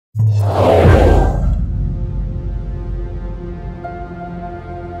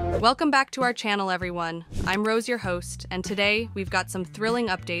Welcome back to our channel, everyone. I'm Rose, your host, and today we've got some thrilling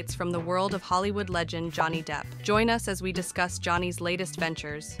updates from the world of Hollywood legend Johnny Depp. Join us as we discuss Johnny's latest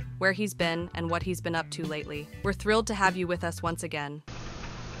ventures, where he's been, and what he's been up to lately. We're thrilled to have you with us once again.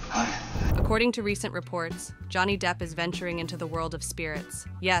 According to recent reports, Johnny Depp is venturing into the world of spirits.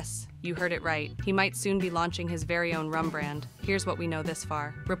 Yes, you heard it right. He might soon be launching his very own rum brand. Here's what we know this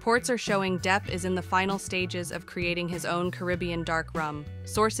far. Reports are showing Depp is in the final stages of creating his own Caribbean dark rum.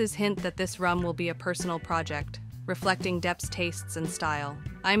 Sources hint that this rum will be a personal project, reflecting Depp's tastes and style.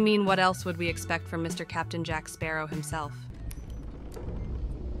 I mean, what else would we expect from Mr. Captain Jack Sparrow himself?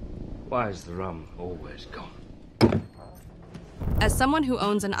 Why is the rum always gone? As someone who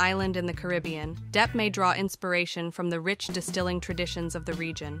owns an island in the Caribbean, Depp may draw inspiration from the rich distilling traditions of the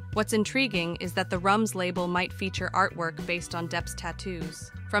region. What's intriguing is that the rum's label might feature artwork based on Depp's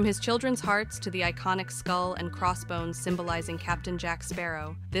tattoos. From his children's hearts to the iconic skull and crossbones symbolizing Captain Jack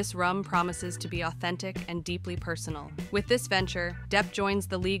Sparrow, this rum promises to be authentic and deeply personal. With this venture, Depp joins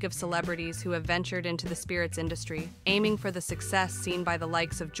the league of celebrities who have ventured into the spirits industry, aiming for the success seen by the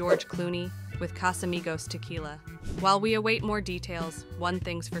likes of George Clooney with Casamigos Tequila. While we await more details, one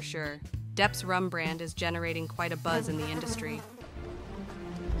thing's for sure: Depp's rum brand is generating quite a buzz in the industry.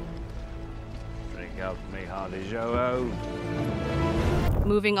 Drink up me hearty Joe.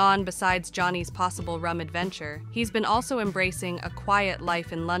 Moving on, besides Johnny's possible rum adventure, he's been also embracing a quiet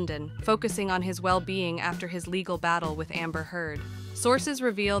life in London, focusing on his well-being after his legal battle with Amber Heard. Sources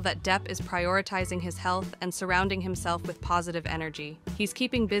reveal that Depp is prioritizing his health and surrounding himself with positive energy. He's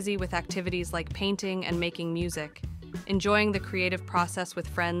keeping busy with activities like painting and making music, enjoying the creative process with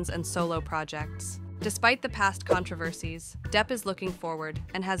friends and solo projects. Despite the past controversies, Depp is looking forward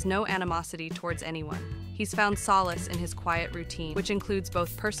and has no animosity towards anyone. He's found solace in his quiet routine, which includes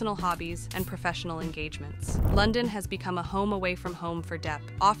both personal hobbies and professional engagements. London has become a home away from home for Depp,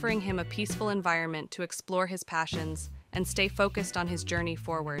 offering him a peaceful environment to explore his passions and stay focused on his journey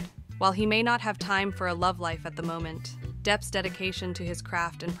forward. While he may not have time for a love life at the moment, Depp's dedication to his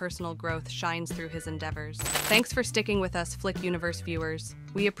craft and personal growth shines through his endeavors. Thanks for sticking with us, Flick Universe viewers.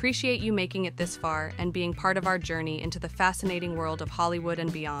 We appreciate you making it this far and being part of our journey into the fascinating world of Hollywood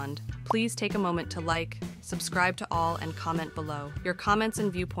and beyond. Please take a moment to like, subscribe to all, and comment below. Your comments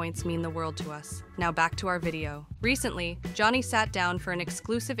and viewpoints mean the world to us. Now back to our video. Recently, Johnny sat down for an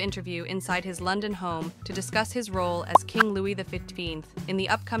exclusive interview inside his London home to discuss his role as King Louis XV in the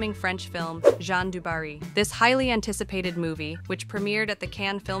upcoming French film Jeanne du Barry. This highly anticipated movie, which premiered at the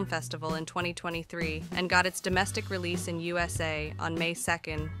Cannes Film Festival in 2023 and got its domestic release in USA on May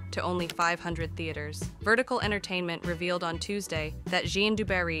 2nd to only 500 theaters. Vertical Entertainment revealed on Tuesday that Jeanne du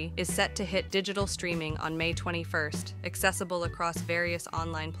Barry is set to hit digital streaming on May 21st, accessible across various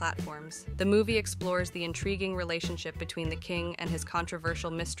online platforms. The movie explores the intriguing relationship between the king and his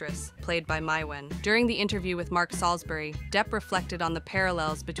controversial mistress, played by Maïwenn. During the interview with Mark Salisbury, Depp reflected on the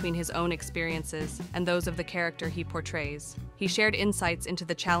parallels between his own experiences and those of the character he portrays. He shared insights into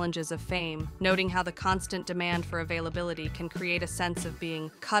the challenges of fame, noting how the constant demand for availability can create a sense of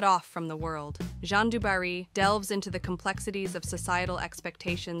being cut off from the world. Jeanne du Barry delves into the complexities of societal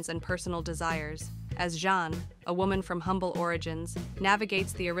expectations and personal desires, as Jeanne, a woman from humble origins,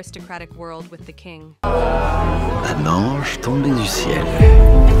 navigates the aristocratic world with the king. Un ange tombé du ciel.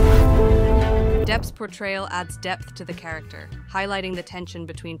 Depp's portrayal adds depth to the character, highlighting the tension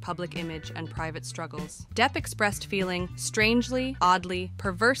between public image and private struggles. Depp expressed feeling strangely, oddly,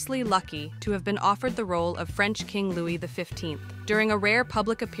 perversely lucky to have been offered the role of French King Louis XV. During a rare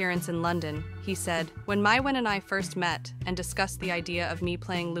public appearance in London, he said, "When Maïwenn and I first met and discussed the idea of me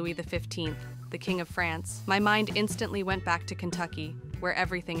playing Louis XV, the King of France, my mind instantly went back to Kentucky, where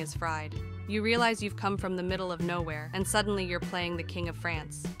everything is fried. You realize you've come from the middle of nowhere, and suddenly you're playing the King of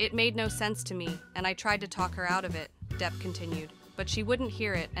France. It made no sense to me, and I tried to talk her out of it," Depp continued, "but she wouldn't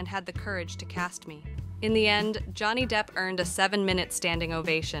hear it and had the courage to cast me." In the end, Johnny Depp earned a 7-minute standing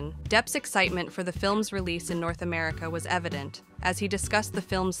ovation. Depp's excitement for the film's release in North America was evident, as he discussed the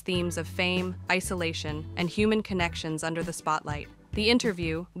film's themes of fame, isolation, and human connections under the spotlight. The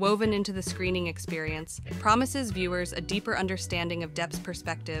interview, woven into the screening experience, promises viewers a deeper understanding of Depp's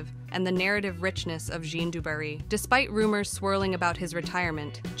perspective and the narrative richness of Jeanne du Barry. Despite rumors swirling about his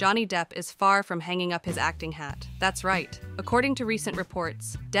retirement, Johnny Depp is far from hanging up his acting hat. That's right. According to recent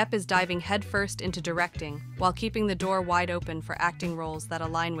reports, Depp is diving headfirst into directing, while keeping the door wide open for acting roles that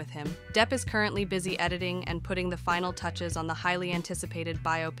align with him. Depp is currently busy editing and putting the final touches on the highly anticipated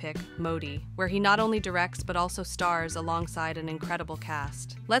biopic, Modi, where he not only directs but also stars alongside an incredible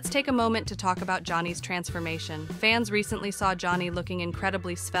cast. Let's take a moment to talk about Johnny's transformation. Fans recently saw Johnny looking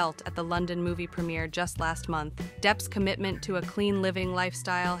incredibly svelte felt at the London movie premiere just last month. Depp's commitment to a clean living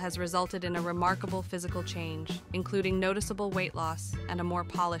lifestyle has resulted in a remarkable physical change, including noticeable weight loss and a more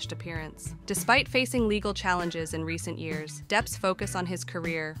polished appearance. Despite facing legal challenges in recent years, Depp's focus on his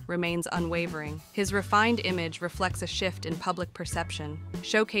career remains unwavering. His refined image reflects a shift in public perception,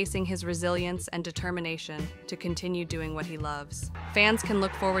 showcasing his resilience and determination to continue doing what he loves. Fans can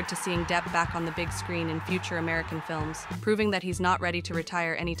look forward to seeing Depp back on the big screen in future American films, proving that he's not ready to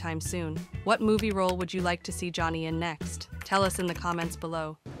retire anytime soon. What movie role would you like to see Johnny in next? Tell us in the comments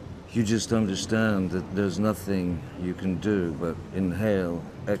below. You just understand that there's nothing you can do but inhale,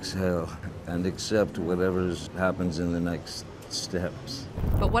 exhale, and accept whatever happens in the next steps.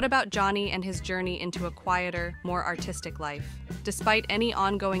 But what about Johnny and his journey into a quieter, more artistic life? Despite any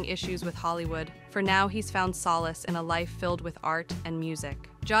ongoing issues with Hollywood, for now he's found solace in a life filled with art and music.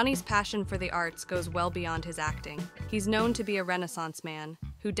 Johnny's passion for the arts goes well beyond his acting. He's known to be a Renaissance man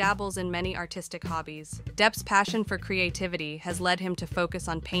who dabbles in many artistic hobbies. Depp's passion for creativity has led him to focus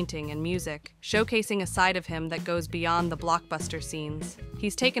on painting and music, showcasing a side of him that goes beyond the blockbuster scenes.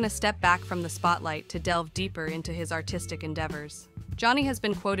 He's taken a step back from the spotlight to delve deeper into his artistic endeavors. Johnny has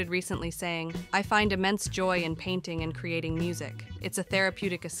been quoted recently saying, "I find immense joy in painting and creating music. It's a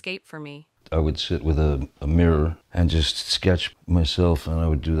therapeutic escape for me." I would sit with a mirror and just sketch myself, and I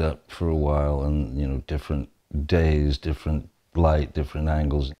would do that for a while, and different days, different light, different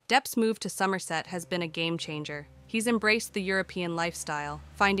angles. Depp's move to Somerset has been a game changer. He's embraced the European lifestyle,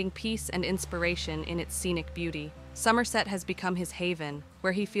 finding peace and inspiration in its scenic beauty. Somerset has become his haven,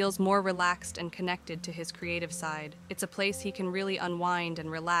 where he feels more relaxed and connected to his creative side. It's a place he can really unwind and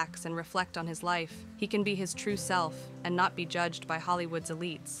relax and reflect on his life. He can be his true self and not be judged by Hollywood's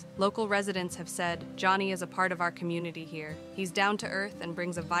elites. Local residents have said, "Johnny is a part of our community here. He's down to earth and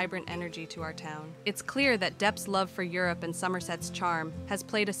brings a vibrant energy to our town." It's clear that Depp's love for Europe and Somerset's charm has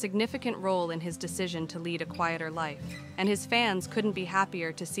played a significant role in his decision to lead a quieter life, and his fans couldn't be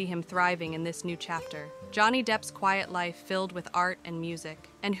happier to see him thriving in this new chapter. Johnny Depp's quiet life filled with art and music.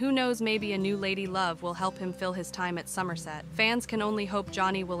 And who knows, maybe a new lady love will help him fill his time at Somerset. Fans can only hope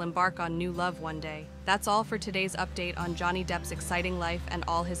Johnny will embark on new love one day. That's all for today's update on Johnny Depp's exciting life and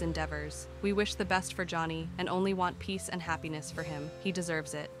all his endeavors. We wish the best for Johnny and only want peace and happiness for him. He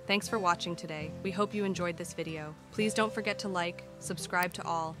deserves it. Thanks for watching today. We hope you enjoyed this video. Please don't forget to like, subscribe to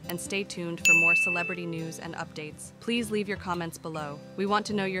all, and stay tuned for more celebrity news and updates. Please leave your comments below. We want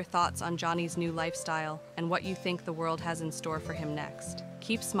to know your thoughts on Johnny's new lifestyle and what you think the world has in store for him next.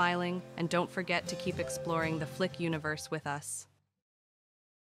 Keep smiling, and don't forget to keep exploring the Flick universe with us.